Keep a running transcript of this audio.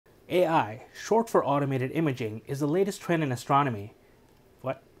AI, short for automated imaging, is the latest trend in astronomy.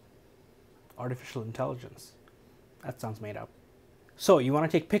 What? Artificial intelligence. That sounds made up. So you want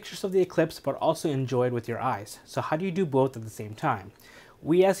to take pictures of the eclipse but also enjoy it with your eyes. So how do you do both at the same time?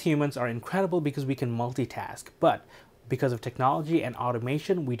 We as humans are incredible because we can multitask, but because of technology and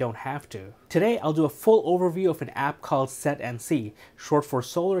automation, we don't have to. Today, I'll do a full overview of an app called SETnC, short for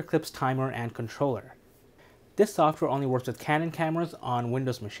Solar Eclipse Timer and Controller. This software only works with Canon cameras on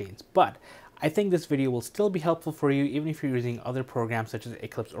Windows machines, but I think this video will still be helpful for you even if you're using other programs such as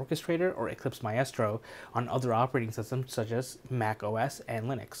Eclipse Orchestrator or Eclipse Maestro on other operating systems such as Mac OS and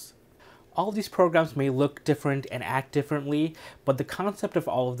Linux. All of these programs may look different and act differently, but the concept of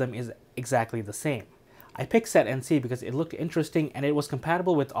all of them is exactly the same. I picked SETnC because it looked interesting and it was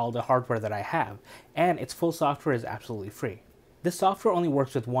compatible with all the hardware that I have, and its full software is absolutely free. This software only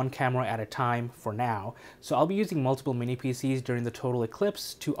works with one camera at a time for now, so I'll be using multiple mini PCs during the total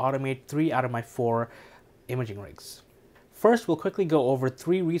eclipse to automate 3 out of my 4 imaging rigs. First, we'll quickly go over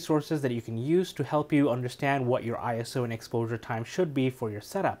 3 resources that you can use to help you understand what your ISO and exposure time should be for your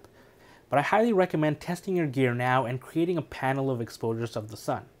setup. But I highly recommend testing your gear now and creating a panel of exposures of the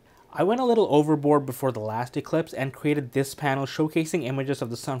sun. I went a little overboard before the last eclipse and created this panel showcasing images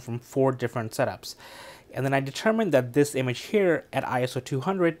of the sun from 4 different setups. And then I determined that this image here at ISO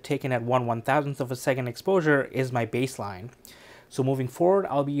 200, taken at 1/1000th of a second exposure, is my baseline. So moving forward,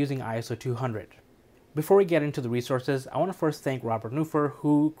 I'll be using ISO 200. Before we get into the resources, I want to first thank Robert Neufer,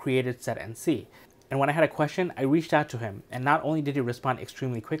 who created SETnC. And when I had a question, I reached out to him, and not only did he respond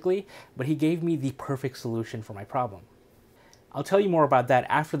extremely quickly, but he gave me the perfect solution for my problem. I'll tell you more about that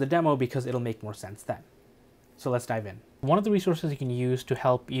after the demo because it'll make more sense then. So let's dive in. One of the resources you can use to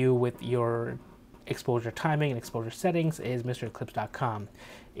help you with your exposure timing and exposure settings is MrEclipse.com.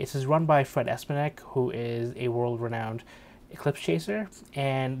 It is run by Fred Espenek, who is a world-renowned eclipse chaser,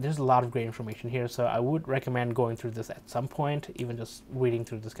 and there's a lot of great information here, so I would recommend going through this at some point. Even just reading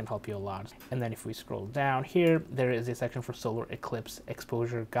through this can help you a lot. And then if we scroll down here, there is a section for Solar Eclipse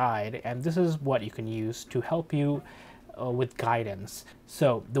Exposure Guide, and this is what you can use to help you with guidance.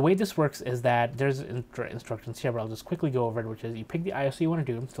 So the way this works is that there's instructions here, but I'll just quickly go over it, which is you pick the ISO you want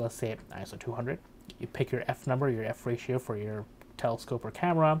to do. So let's say ISO 200. You pick your F number, your F ratio for your telescope or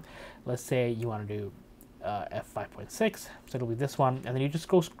camera. Let's say you want to do f5.6, so it'll be this one, and then you just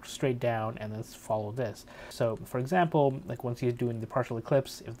go straight down and then follow this. So for example, like once you're doing the partial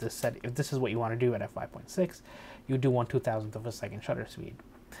eclipse, if this is what you want to do at f5.6, you do 1/2000th of a second shutter speed.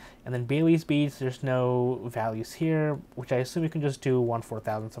 And then Bailey speeds, there's no values here, which I assume you can just do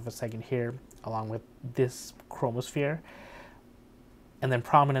 1/4000th of a second here, along with this chromosphere. And then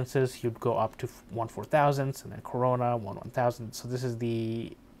prominences, you'd go up to 1/4000th, and then corona, 1/1000th. So this is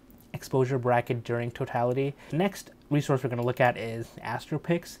the exposure bracket during totality. The next resource we're going to look at is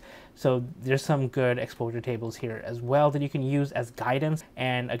Astropix. So there's some good exposure tables here as well that you can use as guidance.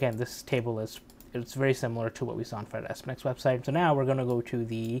 And again, this table it's very similar to what we saw on Fred Espenek's website. So now we're going to go to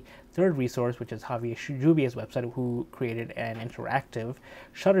the third resource, which is Javier Jubia's website, who created an interactive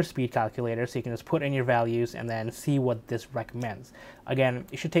shutter speed calculator. So you can just put in your values and then see what this recommends. Again,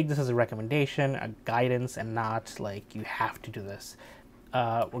 you should take this as a recommendation, a guidance, and not like you have to do this.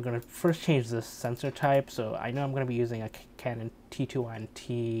 We're going to first change this sensor type. So I know I'm going to be using a Canon T2i and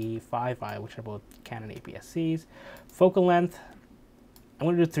T5i, which are both Canon APS-Cs. Focal length, I'm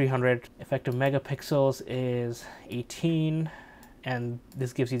going to do 300. Effective megapixels is 18, and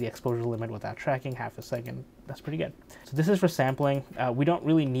this gives you the exposure limit without tracking, half a second. That's pretty good. So this is for sampling. We don't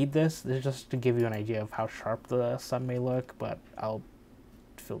really need this. This is just to give you an idea of how sharp the sun may look, but I'll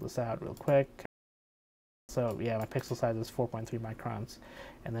fill this out real quick. So yeah, my pixel size is 4.3 microns,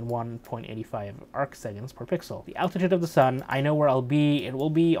 and then 1.85 arc seconds per pixel. The altitude of the sun, I know where I'll be. It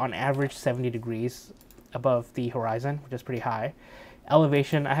will be on average 70 degrees above the horizon, which is pretty high.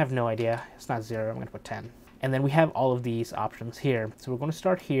 Elevation, I have no idea. It's not 0, I'm going to put 10. And then we have all of these options here. So we're going to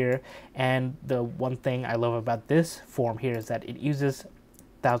start here, and the one thing I love about this form here is that it uses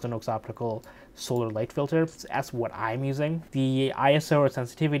Thousand Oaks optical solar light filter. So that's what I'm using. The ISO or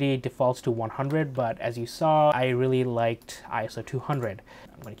sensitivity defaults to 100, but as you saw, I really liked ISO 200.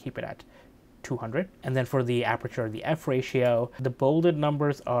 I'm going to keep it at 200. And then for the aperture, the F ratio, the bolded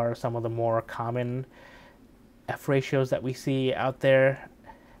numbers are some of the more common F ratios that we see out there.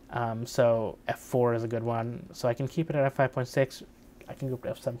 So F4 is a good one. So I can keep it at f5.6. I can go up to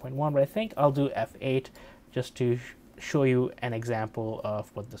f7.1, but I think I'll do f8 just to show you an example of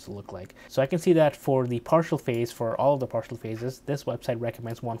what this will look like. So I can see that for the partial phase, for all of the partial phases, this website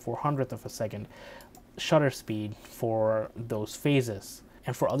recommends 1/400th of a second shutter speed for those phases.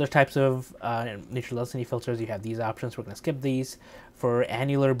 And for other types of neutral density filters, you have these options. We're going to skip these. For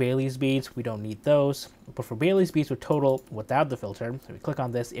annular Bailey's beads, we don't need those. But for Bailey's beads with total without the filter, if we click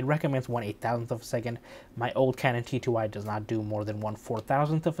on this, it recommends 1/8,000th of a second. My old Canon T2i does not do more than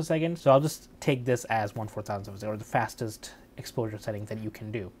 1/4000th of a second. So I'll just take this as 1/4000th of a second, or the fastest exposure setting that you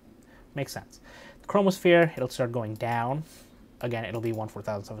can do. Makes sense. The chromosphere, it'll start going down. Again, it'll be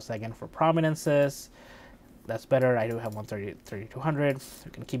 1/4000th of a second. For prominences, that's better. I do have 130-3200.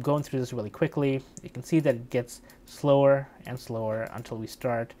 We can keep going through this really quickly. You can see that it gets slower and slower until we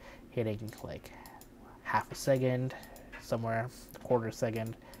start hitting like half a second, somewhere, a quarter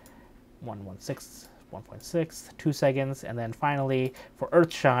second, 1/16, 1.6, 2 seconds, and then finally for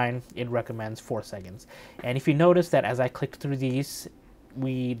Earthshine, it recommends 4 seconds. And if you notice that as I clicked through these,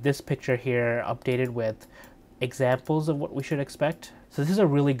 this picture here updated with examples of what we should expect. So this is a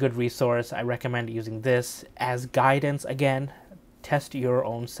really good resource. I recommend using this as guidance. Again, test your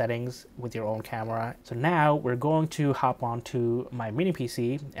own settings with your own camera. So now we're going to hop onto my mini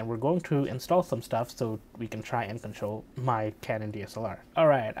PC and we're going to install some stuff so we can try and control my Canon DSLR. All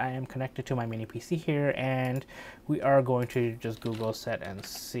right, I am connected to my mini PC here and we are going to just Google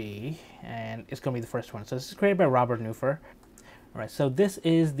SETnC and it's going to be the first one. So this is created by Robert Neufer. Alright, so this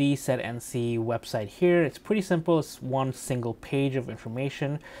is the SETnC website here. It's pretty simple. It's one single page of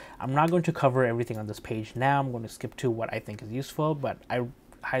information. I'm not going to cover everything on this page now. I'm going to skip to what I think is useful, but I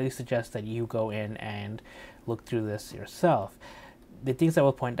highly suggest that you go in and look through this yourself. The things I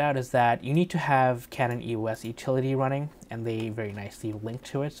will point out is that you need to have Canon EOS utility running, and they very nicely link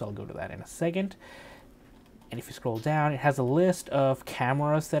to it, so I'll go to that in a second. And if you scroll down, it has a list of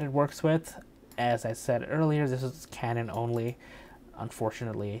cameras that it works with. As I said earlier, this is Canon only,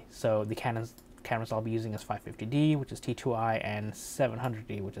 unfortunately. So the cameras I'll be using is 550D, which is T2i, and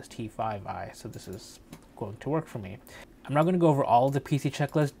 700D, which is T5i. So this is going to work for me. I'm not going to go over all of the PC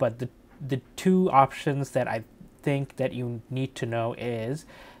checklist, but the two options that I think that you need to know is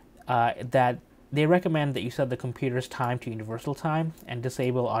that they recommend that you set the computer's time to universal time and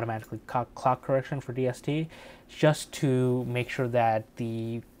disable automatically clock correction for DST, just to make sure that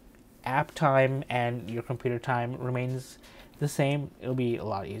the app time and your computer time remains the same. It'll be a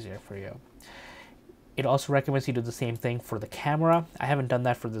lot easier for you. It also recommends you do the same thing for the camera. I haven't done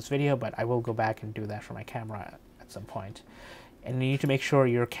that for this video, but I will go back and do that for my camera at some point. And you need to make sure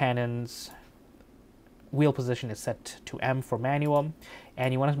your Canon's wheel position is set to M for manual,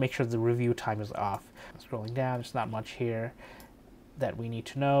 and you want to make sure the review time is off. Scrolling down, there's not much here that we need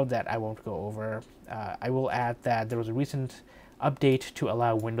to know that I won't go over. I will add that there was a recent update to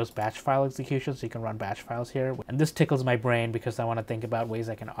allow Windows batch file execution, so you can run batch files here. And this tickles my brain because I want to think about ways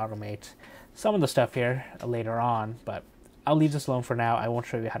I can automate some of the stuff here later on, but I'll leave this alone for now. I won't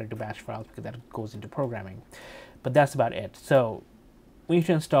show you how to do batch files because that goes into programming. But that's about it. So we need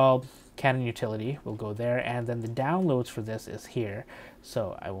to install Canon Utility. We'll go there, and then the downloads for this is here.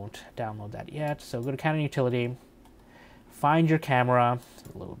 So I won't download that yet. So go to Canon Utility, find your camera,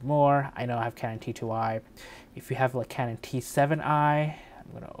 load more. I know I have Canon T2i. If you have like Canon T7i,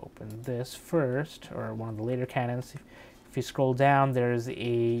 I'm going to open this first, or one of the later Canons. If you scroll down, there's a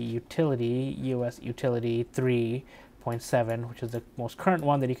utility, EOS Utility 3.7, which is the most current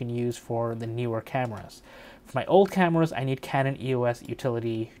one that you can use for the newer cameras. For my old cameras, I need Canon EOS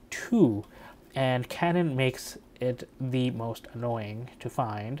Utility 2, and Canon makes it the most annoying to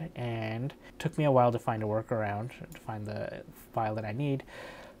find, and it took me a while to find a workaround to find the file that I need.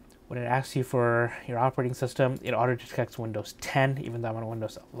 When it asks you for your operating system, it auto detects Windows 10, even though I'm on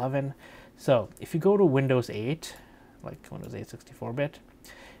Windows 11. So if you go to Windows 8, like Windows 8 64-bit,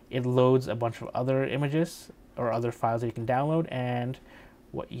 it loads a bunch of other images or other files that you can download, and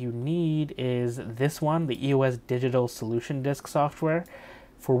what you need is this one, the EOS Digital Solution Disk software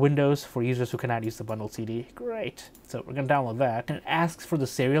for Windows for users who cannot use the bundled CD. Great. So we're going to download that. And it asks for the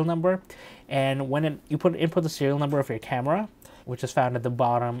serial number, and when you input the serial number of your camera, which is found at the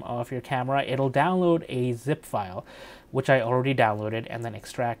bottom of your camera, it'll download a zip file, which I already downloaded and then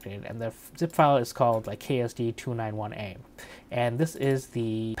extracted. And the zip file is called like KSD291A. And this is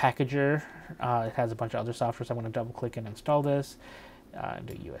the packager. It has a bunch of other software, so I'm going to double click and install this.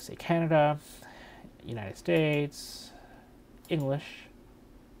 Do USA, Canada, United States, English.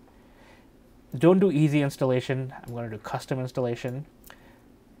 Don't do easy installation. I'm going to do custom installation.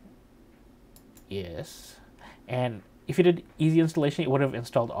 Yes. And if you did easy installation, it would have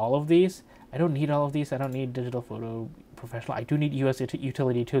installed all of these. I don't need all of these. I don't need Digital Photo Professional. I do need EOS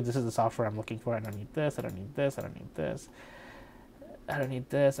Utility 2. This is the software I'm looking for. I don't need this. I don't need this. I don't need this. I don't need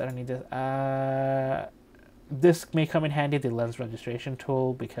this. I don't need this. This may come in handy, the lens registration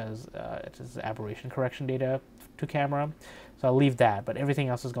tool, because it is aberration correction data to camera. So I'll leave that, but everything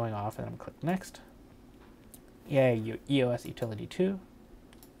else is going off, and I'm going to click next. Yeah, EOS Utility 2.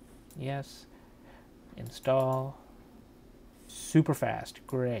 Yes. Install. Super fast.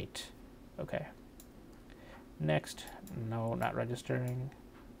 Great. Okay. Next. No, not registering.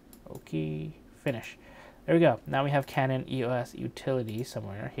 Okay. Finish. There we go. Now we have Canon EOS Utility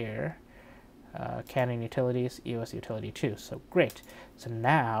somewhere here. Canon Utilities, EOS Utility 2. So great. So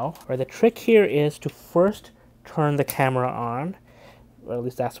now, the trick here is to first turn the camera on, or at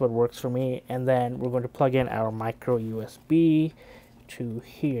least that's what works for me, and then we're going to plug in our micro USB to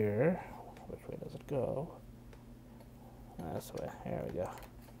here. Which way does it go? This way. There we go.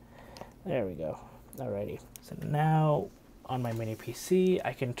 There we go. Alrighty. So now on my mini PC,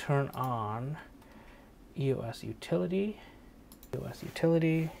 I can turn on EOS Utility,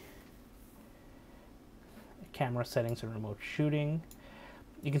 camera settings and remote shooting.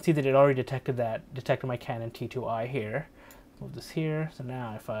 You can see that it already detected my Canon T2i here. Move this here. So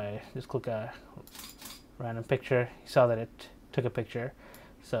now if I just click a random picture, you saw that it took a picture.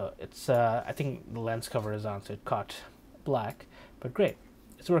 So it's I think the lens cover is on, so it caught black. But great,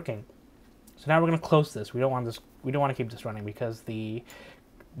 it's working. So now we're going to close this. We don't want to keep this running because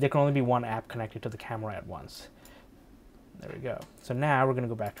there can only be one app connected to the camera at once. There we go. So now we're going to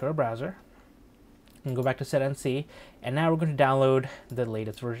go back to our browser and go back to SETnC, and now we're going to download the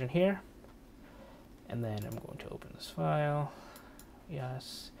latest version here. And then I'm going to open this file.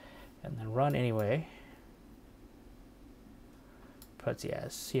 Yes. And then run anyway. Puts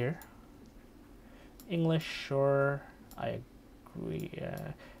yes here. English, sure. I agree.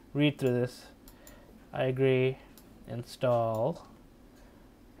 Read through this. I agree. Install.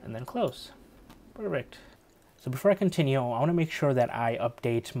 And then close. Perfect. So before I continue, I want to make sure that I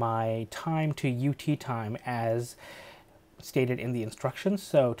update my time to UT time as stated in the instructions.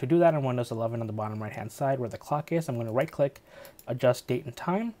 So to do that on Windows 11 on the bottom right hand side where the clock is, I'm going to right click, adjust date and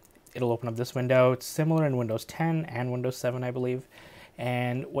time. It'll open up this window. It's similar in Windows 10 and Windows 7, I believe.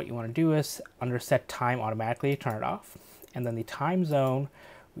 And what you want to do is under set time automatically, turn it off. And then the time zone,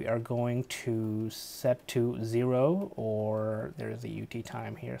 we are going to set to 0, or there is a UT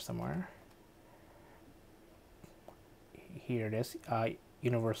time here somewhere. Here it is,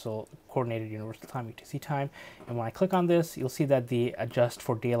 coordinated universal time, UTC time. And when I click on this, you'll see that the adjust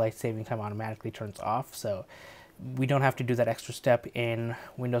for daylight saving time automatically turns off. So we don't have to do that extra step in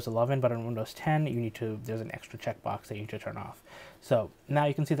Windows 11, but on Windows 10, there's an extra checkbox that you need to turn off. So now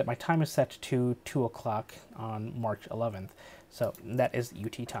you can see that my time is set to 2 o'clock on March 11th. So that is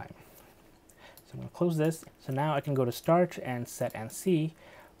UT time. So I'm going to close this. So now I can go to Start and SETnC.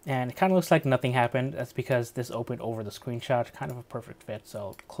 And it kind of looks like nothing happened. That's because this opened over the screenshot, kind of a perfect fit. So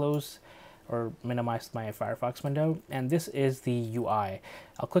I'll close or minimize my Firefox window. And this is the UI.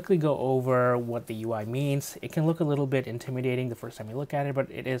 I'll quickly go over what the UI means. It can look a little bit intimidating the first time you look at it,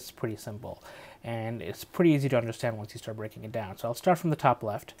 but it is pretty simple. And it's pretty easy to understand once you start breaking it down. So I'll start from the top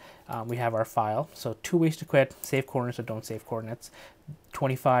left. We have our file. So 2 ways to quit: save coordinates or don't save coordinates.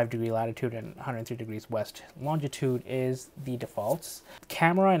 25-degree latitude and 103 degrees west longitude is the defaults.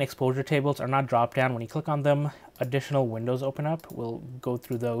 Camera and exposure tables are not drop down. When you click on them, additional windows open up. We'll go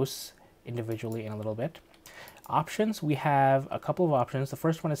through those individually in a little bit. Options, we have a couple of options. The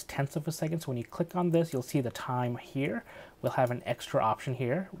first one is tenths of a second. So when you click on this, you'll see the time here. We'll have an extra option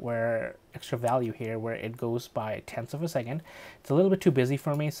here, extra value here, where it goes by tenths of a second. It's a little bit too busy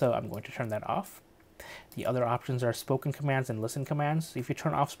for me, so I'm going to turn that off. The other options are spoken commands and listen commands. If you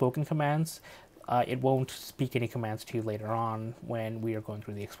turn off spoken commands, it won't speak any commands to you later on when we are going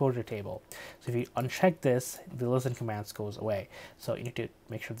through the exposure table. So if you uncheck this, the listen commands goes away. So you need to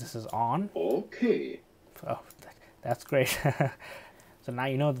make sure this is on. Okay. Oh, that's great. So now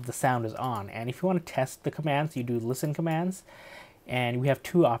you know that the sound is on. And if you want to test the commands, you do listen commands. And we have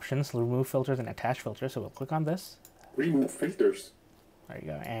 2 options: remove filters and attach filters. So we'll click on this. Remove filters. There you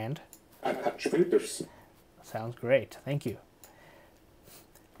go. And attach filters. Sounds great. Thank you.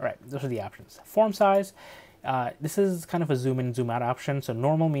 All right, those are the options. Form size. This is kind of a zoom in, zoom out option. So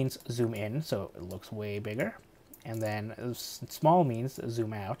normal means zoom in, so it looks way bigger. And then small means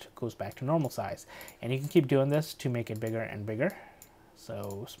zoom out, goes back to normal size. And you can keep doing this to make it bigger and bigger.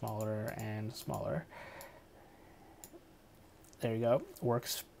 So smaller and smaller. There you go.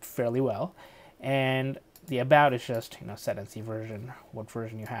 Works fairly well. And the about is just, SETnC version, what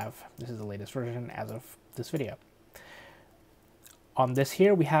version you have. This is the latest version as of this video. On this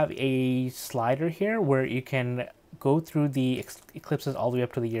here, we have a slider here where you can go through the eclipses all the way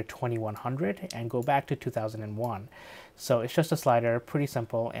up to the year 2100 and go back to 2001. So it's just a slider, pretty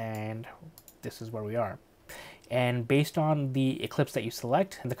simple, and this is where we are. And based on the eclipse that you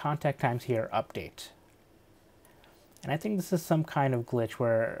select, the contact times here update. And I think this is some kind of glitch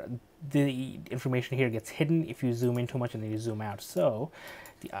where the information here gets hidden if you zoom in too much and then you zoom out. So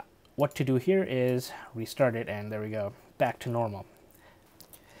what to do here is restart it, and there we go, back to normal.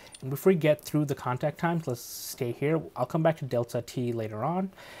 And before we get through the contact times, let's stay here. I'll come back to delta T later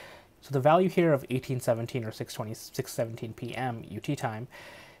on. So the value here of 1817 or 6:17 p.m. UT time,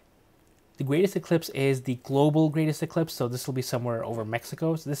 the greatest eclipse is the global greatest eclipse, so this will be somewhere over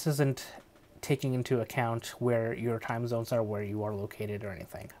Mexico. So this isn't taking into account where your time zones are, where you are located or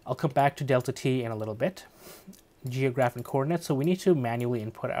anything. I'll come back to delta T in a little bit. Geographic coordinates, so we need to manually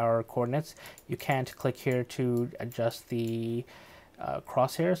input our coordinates. You can't click here to adjust the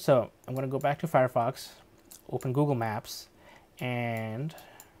crosshair. So I'm going to go back to Firefox, open Google Maps, and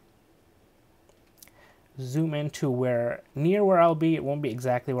zoom into near where I'll be. It won't be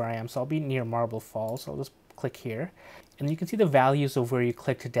exactly where I am, so I'll be near Marble Falls. So I'll just click here, and you can see the values of where you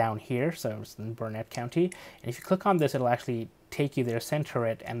clicked down here. So it's in Burnett County, and if you click on this, it'll actually take you there, center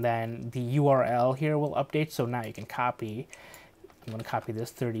it, and then the URL here will update. So now you can copy. I'm going to copy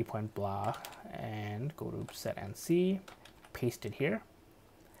this 30 point blah and go to SETnC, paste it here,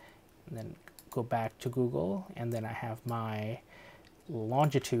 and then go back to Google, and then I have my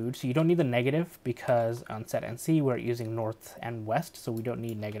longitude. So you don't need the negative because on SETnC we're using north and west, so we don't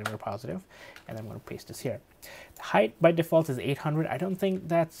need negative or positive. And then I'm going to paste this here. The height by default is 800. I don't think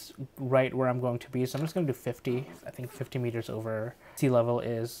that's right where I'm going to be, so I'm just going to do 50. I think 50 meters over sea level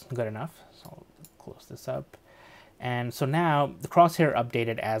is good enough. So I'll close this up. And so now the crosshair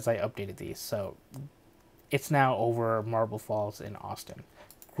updated as I updated these. So it's now over Marble Falls in Austin.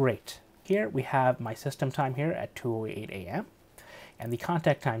 Great. Here we have my system time here at 2:08 a.m. and the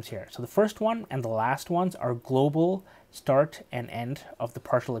contact times here. So the first one and the last ones are global start and end of the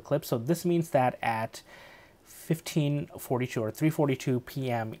partial eclipse. So this means that at 15:42 or 3:42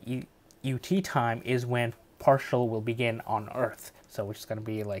 p.m. UT time is when partial will begin on Earth. So which is going to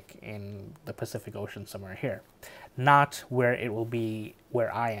be like in the Pacific Ocean somewhere here, not where it will be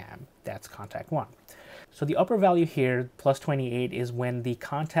where I am. That's contact one. So the upper value here, plus 28, is when the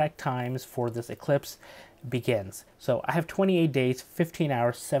contact times for this eclipse begins. So I have 28 days, 15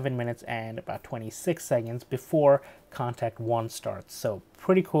 hours, 7 minutes, and about 26 seconds before contact 1 starts. So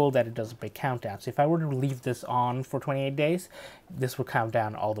pretty cool that it does a big countdown. So if I were to leave this on for 28 days, this will count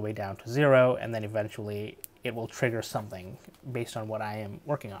down all the way down to 0, and then eventually it will trigger something based on what I am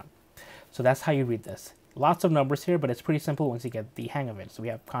working on. So that's how you read this. Lots of numbers here, but it's pretty simple once you get the hang of it. So we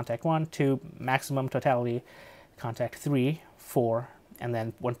have contact 1, 2, maximum totality, contact 3, 4, and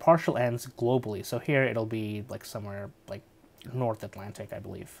then when partial ends globally. So here it'll be like somewhere like North Atlantic, I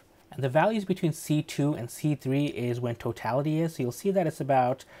believe. And the values between C2 and C3 is when totality is. So you'll see that it's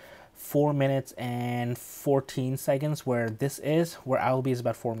about 4 minutes and 14 seconds where this is. Where I will be is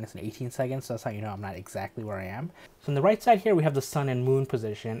about 4 minutes and 18 seconds. So that's how you know I'm not exactly where I am. So on the right side here, we have the sun and moon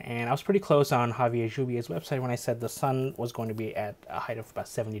position. And I was pretty close on Javier Jubier's website when I said the sun was going to be at a height of about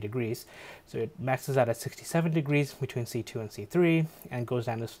 70 degrees. So it maxes out at 67 degrees between C2 and C3 and goes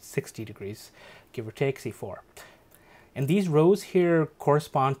down to 60 degrees, give or take, C4. And these rows here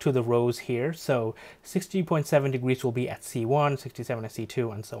correspond to the rows here. So 60.7 degrees will be at C1, 67 at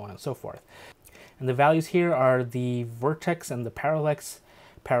C2, and so on and so forth. And the values here are the vertex and the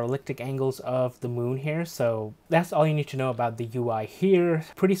parallactic angles of the moon here. So that's all you need to know about the UI here.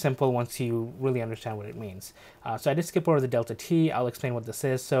 Pretty simple once you really understand what it means. So I did skip over the delta T. I'll explain what this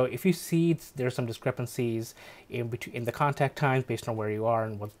is. So if you see there's some discrepancies in the contact times based on where you are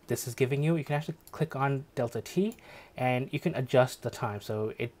and what this is giving you, you can actually click on delta T and you can adjust the time.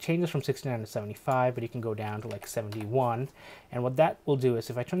 So it changes from 69 to 75, but you can go down to like 71. And what that will do is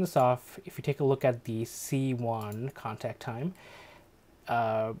if I turn this off, if you take a look at the C1 contact time,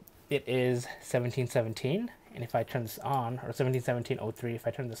 it is 1717, and if I turn this on, or 1717.03, if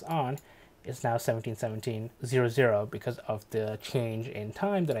I turn this on, it's now 1717.00 because of the change in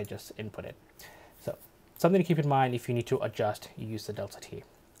time that I just inputted. So something to keep in mind if you need to adjust, you use the delta T.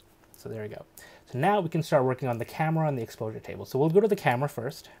 So there we go. So now we can start working on the camera and the exposure table. So we'll go to the camera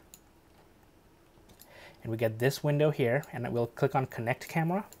first, and we get this window here, and we'll click on Connect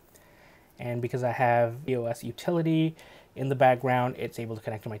Camera. And because I have EOS utility in the background, it's able to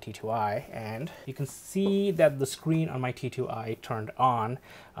connect to my T2i, and you can see that the screen on my T2i turned on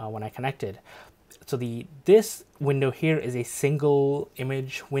when I connected. So this window here is a single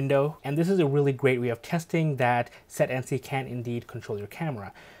image window, and this is a really great way of testing that SETnC can indeed control your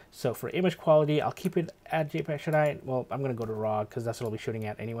camera. So for image quality, I'll keep it at JPEG. Should I? Well, I'm going to go to RAW because that's what I'll be shooting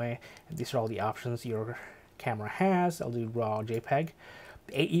at anyway. And these are all the options your camera has. I'll do RAW JPEG.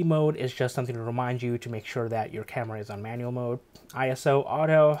 AE mode is just something to remind you to make sure that your camera is on manual mode. ISO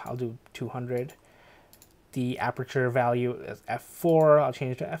auto, I'll do 200. The aperture value is f4, I'll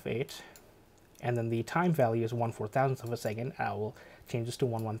change it to f8. And then the time value is 1/4000th of a second. I will change this to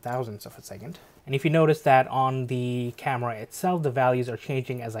 1/1000th of a second. And if you notice that on the camera itself, the values are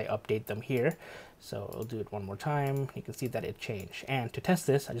changing as I update them here. So I'll do it one more time. You can see that it changed. And to test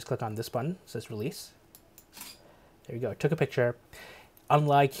this, I just click on this button. It says release. There you go. I took a picture.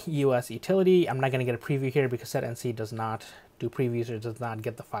 Unlike US utility, I'm not going to get a preview here because SETnC does not do previews or does not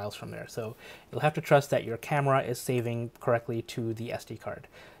get the files from there. So you'll have to trust that your camera is saving correctly to the SD card.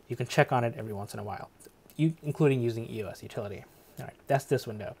 You can check on it every once in a while, including using EOS utility. All right, that's this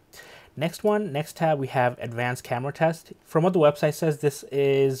window. Next tab, we have Advanced Camera Test. From what the website says, this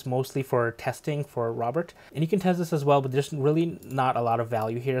is mostly for testing for Robert. And you can test this as well, but there's really not a lot of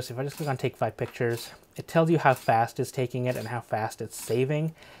value here. So if I just click on Take 5 Pictures, it tells you how fast it's taking it and how fast it's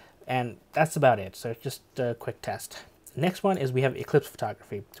saving. And that's about it. So it's just a quick test. Next one is we have Eclipse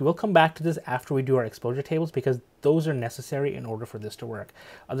Photography. So we'll come back to this after we do our exposure tables because those are necessary in order for this to work.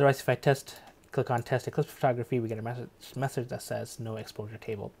 Otherwise, if I click on Test Eclipse Photography, we get a message that says no exposure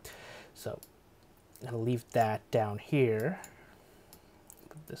table. So I'm going to leave that down here.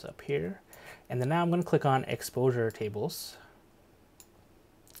 Put this up here. And then now I'm going to click on Exposure Tables.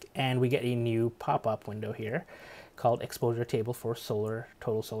 And we get a new pop-up window here called Exposure Table for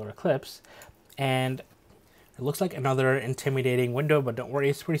Total Solar Eclipse. And it looks like another intimidating window, but don't worry,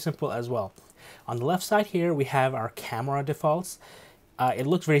 it's pretty simple as well. On the left side here, we have our camera defaults. It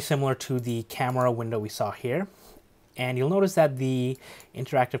looks very similar to the camera window we saw here. And you'll notice that the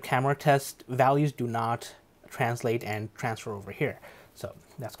interactive camera test values do not translate and transfer over here. So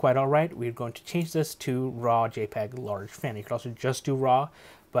that's quite all right. We're going to change this to RAW, JPEG, large fin. You could also just do RAW,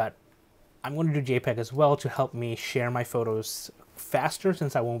 but I'm going to do JPEG as well to help me share my photos faster.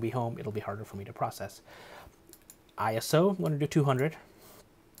 Since I won't be home, it'll be harder for me to process. ISO, I'm going to do 200.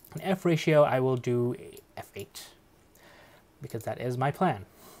 And F ratio, I will do F8 because that is my plan.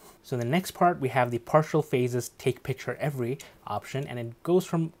 So in the next part, we have the partial phases take picture every option, and it goes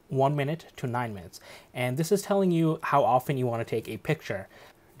from 1 minute to 9 minutes. And this is telling you how often you want to take a picture.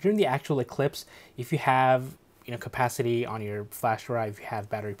 During the actual eclipse, if you have capacity on your flash drive, if you have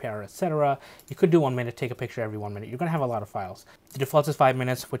battery power, etc., you could do 1 minute, take a picture every 1 minute. You're going to have a lot of files. The default is 5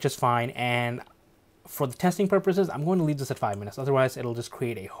 minutes, which is fine. And for the testing purposes, I'm going to leave this at 5 minutes. Otherwise, it'll just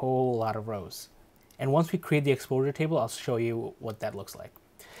create a whole lot of rows. And once we create the exposure table, I'll show you what that looks like.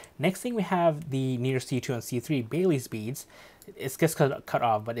 Next thing, we have the near C2 and C3 Bailey's beads. It gets cut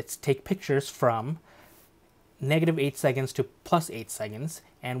off, but it's take pictures from -8 seconds to +8 seconds.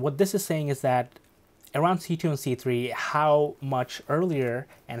 And what this is saying is that around C2 and C3, how much earlier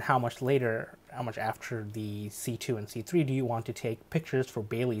and how much later, how much after the C2 and C3 do you want to take pictures for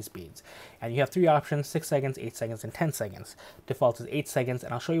Bailey's beads? And you have 3 options: 6 seconds, 8 seconds, and 10 seconds. Default is 8 seconds,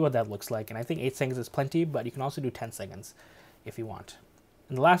 and I'll show you what that looks like. And I think 8 seconds is plenty, but you can also do 10 seconds if you want.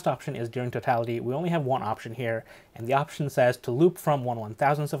 And the last option is during totality. We only have one option here, and the option says to loop from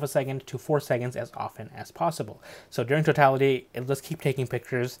 1/1000th of a second to 4 seconds as often as possible. So during totality, it'll just keep taking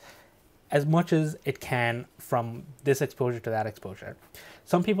pictures as much as it can from this exposure to that exposure.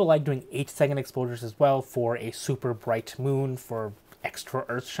 Some people like doing 8-second exposures as well for a super bright moon, for extra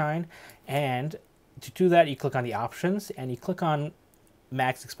earth shine. And to do that, you click on the options and you click on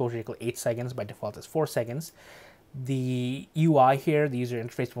max exposure equal 8 seconds. By default, it's 4 seconds. The UI here, the user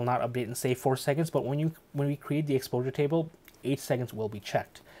interface, will not update and say 4 seconds, but when we create the exposure table, 8 seconds will be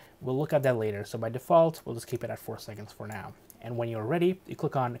checked. We'll look at that later. So by default, we'll just keep it at 4 seconds for now. And when you're ready, you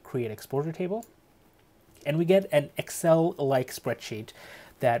click on Create Exposure Table, and we get an Excel-like spreadsheet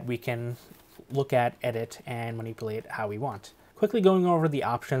that we can look at, edit, and manipulate how we want. Quickly going over the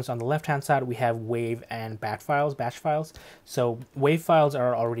options, on the left-hand side, we have WAV and batch files. So WAV files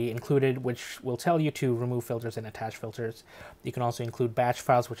are already included, which will tell you to remove filters and attach filters. You can also include batch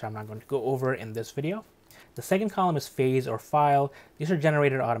files, which I'm not going to go over in this video. The second column is phase or file. These are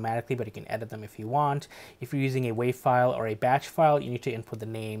generated automatically, but you can edit them if you want. If you're using a WAV file or a batch file, you need to input the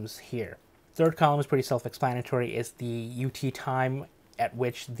names here. Third column is pretty self-explanatory. It's the UT time at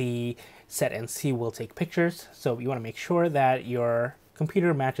which the SETnC will take pictures. So you want to make sure that your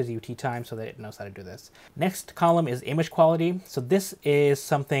computer matches UT time so that it knows how to do this. Next column is image quality. So this is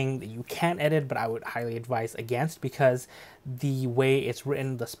something that you can edit, but I would highly advise against because the way it's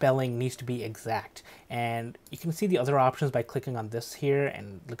written, the spelling needs to be exact. And you can see the other options by clicking on this here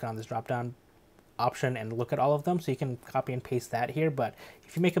and looking on this drop-down option and look at all of them. So you can copy and paste that here, but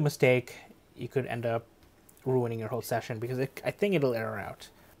if you make a mistake, you could end up ruining your whole session because I think it'll error out.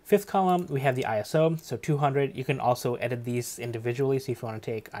 Fifth column, we have the ISO, so 200. You can also edit these individually, so if you want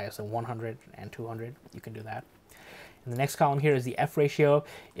to take ISO 100 and 200, you can do that. And the next column here is the F ratio.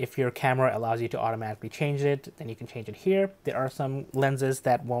 If your camera allows you to automatically change it, then you can change it here. There are some lenses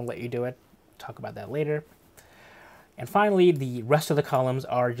that won't let you do it. Talk about that later. And finally, the rest of the columns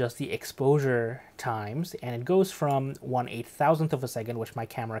are just the exposure times, and it goes from 1/8,000th of a second, which my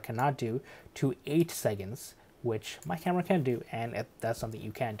camera cannot do, to 8 seconds, which my camera can do, and that's something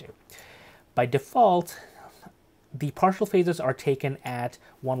you can do. By default, the partial phases are taken at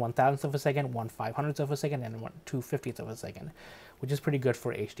 1/1000th of a second, 1/500th of a second, and 1/250th of a second, which is pretty good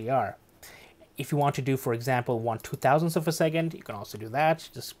for HDR. If you want to do, for example, 1/2000th of a second, you can also do that.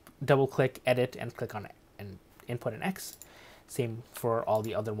 Just double click, edit, and click on it, and input an X. Same for all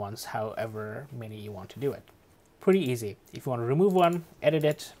the other ones, however many you want to do it. Pretty easy. If you want to remove one, edit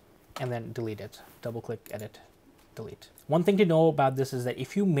it, and then delete it. Double click, edit, delete. One thing to know about this is that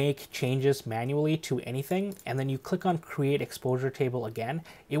if you make changes manually to anything and then you click on create exposure table again,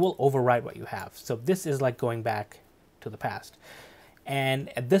 it will overwrite what you have. So this is like going back to the past. And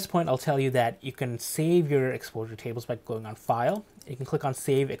at this point, I'll tell you that you can save your exposure tables by going on File. You can click on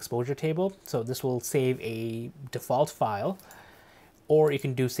Save Exposure Table. So this will save a default file. Or you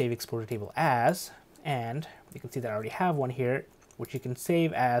can do Save Exposure Table As. And you can see that I already have one here, which you can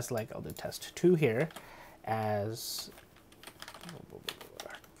save as, like, I'll do test 2 here, as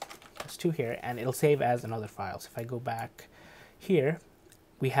test 2 here, and it'll save as another file. So if I go back here,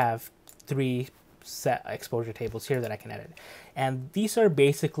 we have 3 set exposure tables here that I can edit. And these are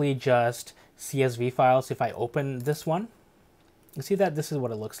basically just CSV files. If I open this one, you see that this is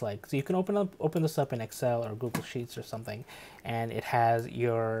what it looks like. So you can open this up in Excel or Google Sheets or something, and it has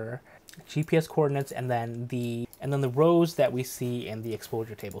your GPS coordinates and then the rows that we see in the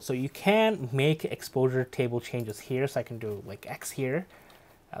exposure table. So you can make exposure table changes here. So I can do like X here,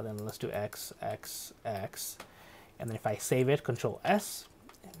 then let's do X, X, X, and then if I save it, Control S,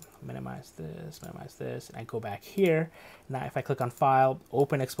 minimize this, and I go back here. Now if I click on File,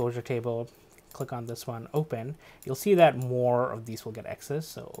 Open Exposure Table, click on this one, Open, you'll see that more of these will get X's,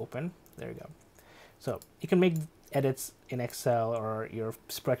 so Open, there you go. So you can make edits in Excel or your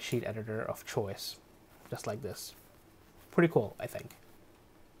spreadsheet editor of choice, just like this. Pretty cool, I think.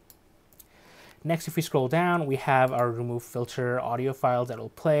 Next, if we scroll down, we have our remove filter audio files that will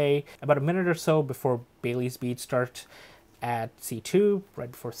play about a minute or so before Bailey's beats start at C2,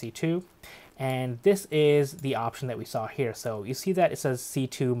 right before C2. And this is the option that we saw here. So you see that it says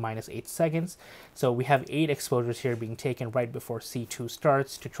C2 minus 8 seconds. So we have 8 exposures here being taken right before C2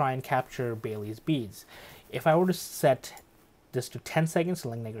 starts to try and capture Bailey's beads. If I were to set this to 10 seconds, so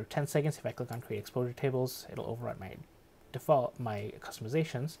like negative 10 seconds, if I click on create exposure tables, it'll override my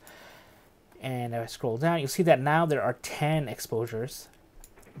customizations. And if I scroll down, you'll see that now there are 10 exposures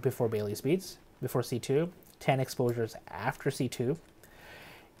before Bailey's beads, before C2, 10 exposures after C2.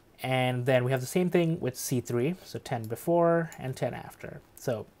 And then we have the same thing with C3, so 10 before and 10 after.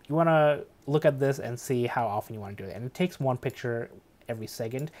 So you want to look at this and see how often you want to do it. And it takes one picture every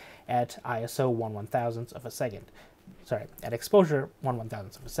second at ISO 1/1000th of a second. Sorry, at exposure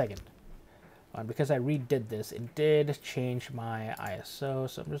 1/1000th of a second. Because I redid this, it did change my ISO,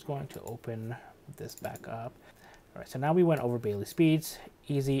 so I'm just going to open this back up. All right, so now we went over Bailey speeds,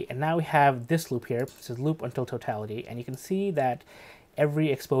 easy, and now we have this loop here. It says loop until totality, and you can see that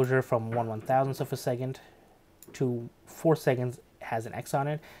every exposure from 1/1000th of a second to 4 seconds has an X on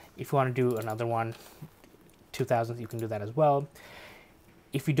it. If you want to do another one, 2000th, you can do that as well.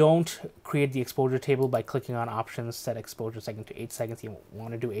 If you don't create the exposure table by clicking on options, set exposure second to 8 seconds, you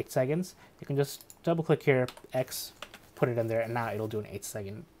want to do 8 seconds, you can just double click here, X, put it in there, and now it'll do an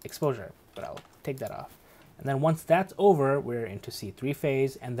 8-second exposure, but I'll take that off. And then once that's over, we're into C3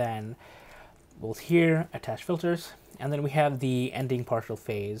 phase, and then we'll here attach filters, and then we have the ending partial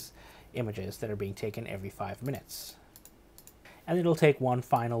phase images that are being taken every 5 minutes. And it'll take one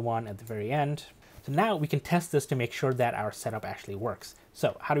final one at the very end. So now we can test this to make sure that our setup actually works.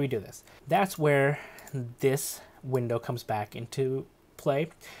 So how do we do this? That's where this window comes back into play.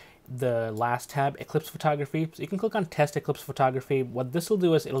 The last tab, Eclipse Photography. So you can click on Test Eclipse Photography. What this will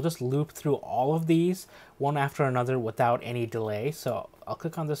do is it'll just loop through all of these one after another without any delay. So I'll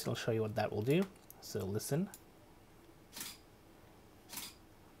click on this and I'll show you what that will do. So listen.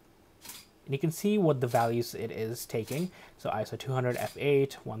 And you can see what the values it is taking. So ISO 200,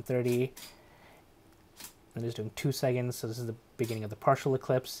 f8, 130. I'm just doing 2 seconds, so this is the beginning of the partial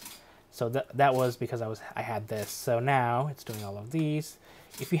eclipse. So that was because I had this. So now it's doing all of these.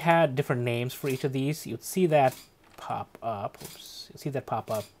 If you had different names for each of these, you'd see that pop up. Oops, you'll see that pop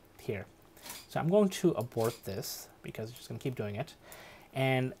up here. So I'm going to abort this because it's just going to keep doing it.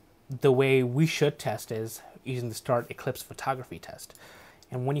 And the way we should test is using the Start Eclipse Photography test.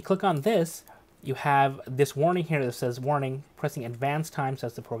 And when you click on this,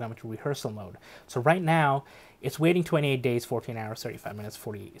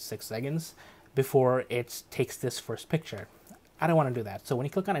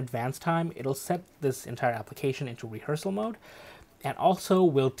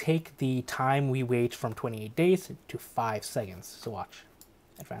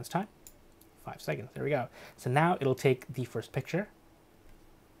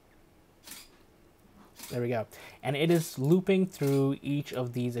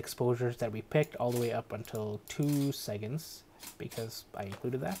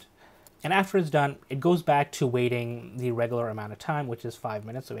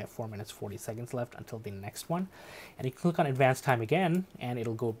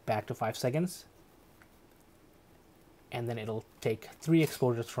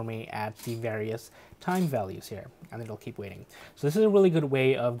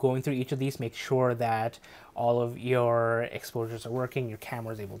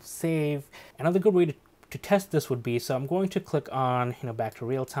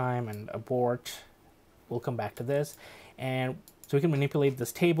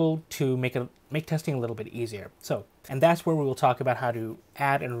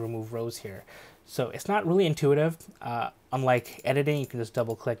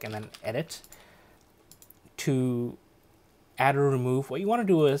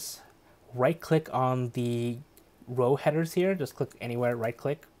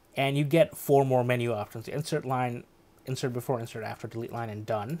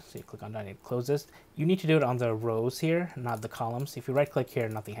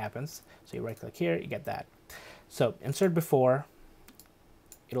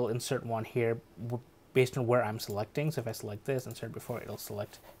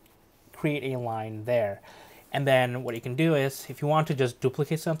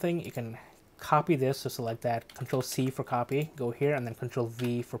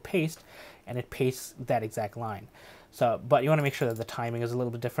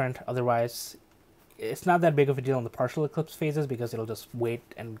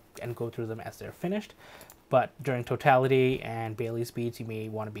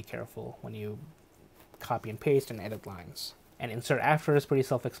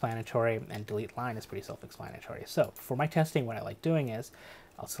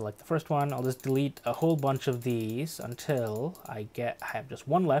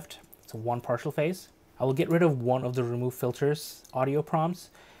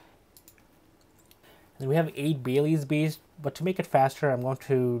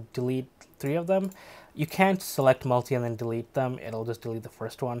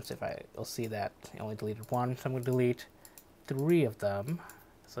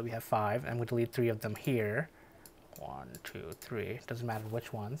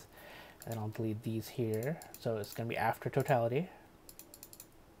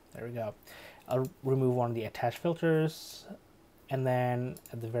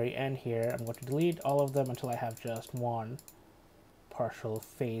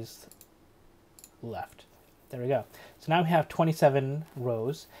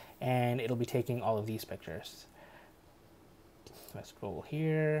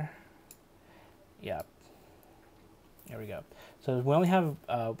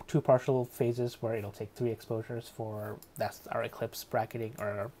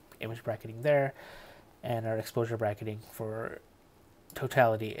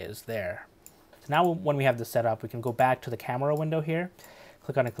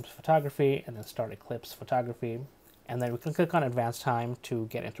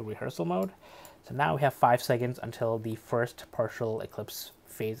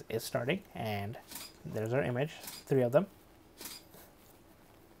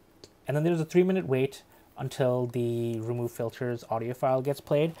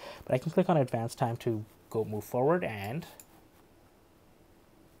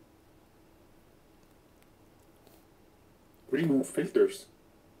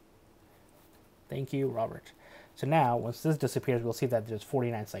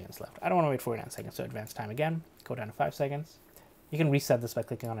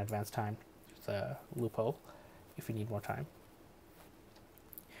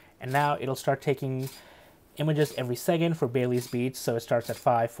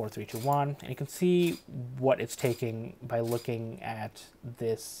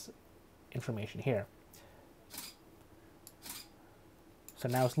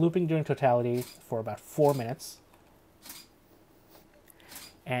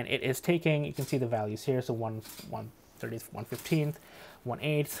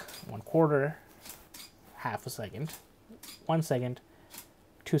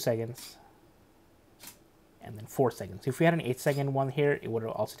 and then 4 seconds. If we had an 8-second one here, it would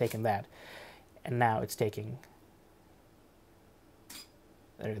have also taken that. And now it's taking,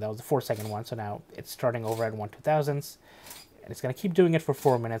 there, that was the 4-second one, so now it's starting over at 1/2000th, and it's going to keep doing it for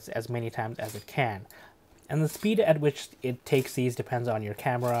 4 minutes as many times as it can. And the speed at which it takes these depends on your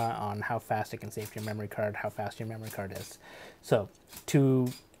camera, on how fast it can save to your memory card, how fast your memory card is. So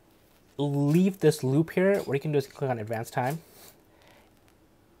to leave this loop here, what you can do is click on advanced time,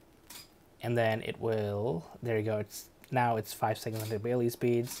 and then it will, there you go, now it's 5 seconds under Bailey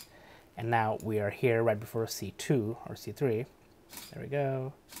speeds, and now we are here right before C2 or C3. There we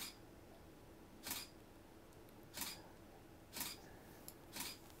go.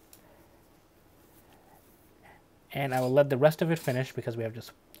 And I will let the rest of it finish because we have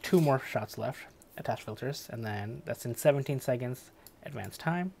just 2 more shots left. Attach filters, and then that's in 17 seconds, advanced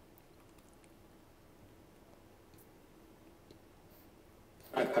time.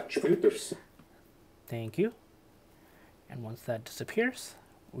 Attach filters. Thank you. And once that disappears,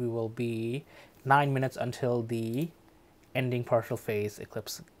 we will be 9 minutes until the ending partial phase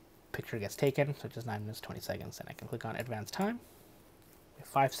eclipse picture gets taken, so just 9 minutes 20 seconds, and I can click on advanced time.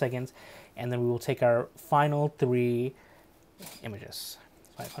 5 seconds, and then we will take our final 3 images,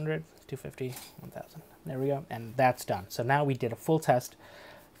 500, 250, 1000. There we go, and that's done. So now we did a full test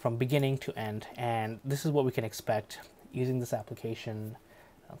from beginning to end, and this is what we can expect using this application.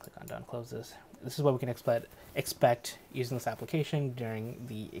 I'll click on done, close this. This is what we can expect using this application during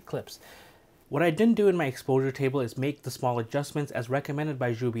the eclipse. What I didn't do in my exposure table is make the small adjustments as recommended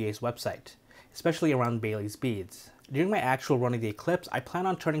by Joubier's website, especially around Bailey's beads. During my actual run of the eclipse, I plan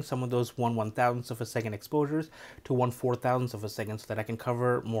on turning some of those 1/1000th of a second exposures to 1/4000th of a second so that I can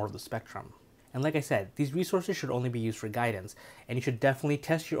cover more of the spectrum. And like I said, these resources should only be used for guidance, and you should definitely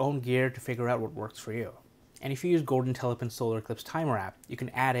test your own gear to figure out what works for you. And if you use Gordon Telepin's Solar Eclipse Timer app, you can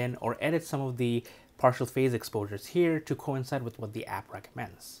add in or edit some of the partial phase exposures here to coincide with what the app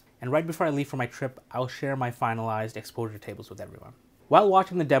recommends. And right before I leave for my trip, I'll share my finalized exposure tables with everyone. While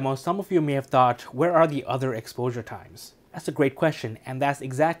watching the demo, some of you may have thought, where are the other exposure times? That's a great question, and that's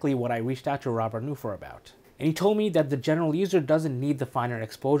exactly what I reached out to Robert Newfor about. And he told me that the general user doesn't need the finer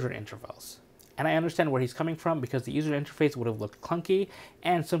exposure intervals. And I understand where he's coming from because the user interface would have looked clunky,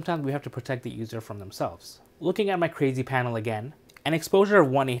 and sometimes we have to protect the user from themselves. Looking at my crazy panel again, an exposure of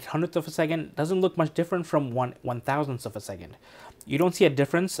 1/800th of a second doesn't look much different from 1/1000th of a second. You don't see a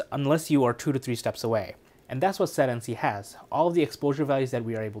difference unless you are 2 to 3 steps away. And that's what SETnC has. All of the exposure values that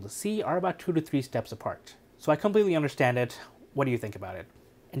we are able to see are about 2 to 3 steps apart. So I completely understand it. What do you think about it?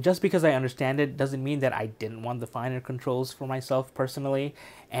 And just because I understand it doesn't mean that I didn't want the finer controls for myself personally.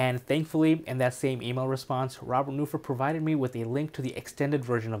 And thankfully, in that same email response, Robert Newfor provided me with a link to the extended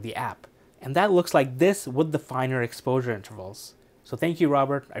version of the app. And that looks like this with the finer exposure intervals. So thank you,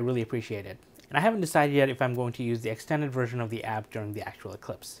 Robert. I really appreciate it. And I haven't decided yet if I'm going to use the extended version of the app during the actual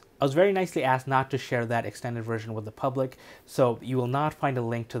eclipse. I was very nicely asked not to share that extended version with the public, so you will not find a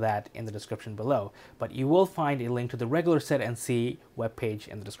link to that in the description below, but you will find a link to the regular SETnC webpage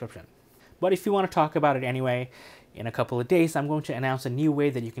in the description. But if you want to talk about it anyway, in a couple of days, I'm going to announce a new way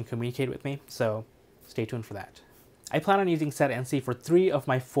that you can communicate with me, so stay tuned for that. I plan on using SETnC for 3 of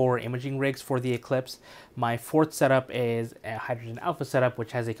my 4 imaging rigs for the eclipse. My 4th setup is a hydrogen alpha setup,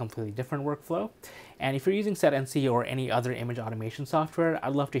 which has a completely different workflow. And if you're using SETnC or any other image automation software,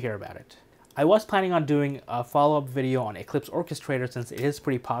 I'd love to hear about it. I was planning on doing a follow-up video on Eclipse Orchestrator since it is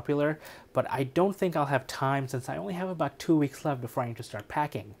pretty popular, but I don't think I'll have time since I only have about 2 weeks left before I need to start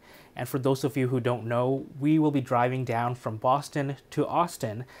packing. And for those of you who don't know, we will be driving down from Boston to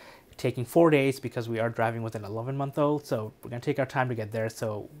Austin, taking 4 days because we are driving with an 11-month-old, so we're going to take our time to get there,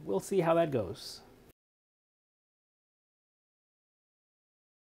 so we'll see how that goes.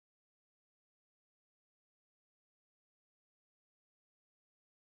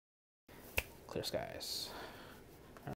 Clear skies.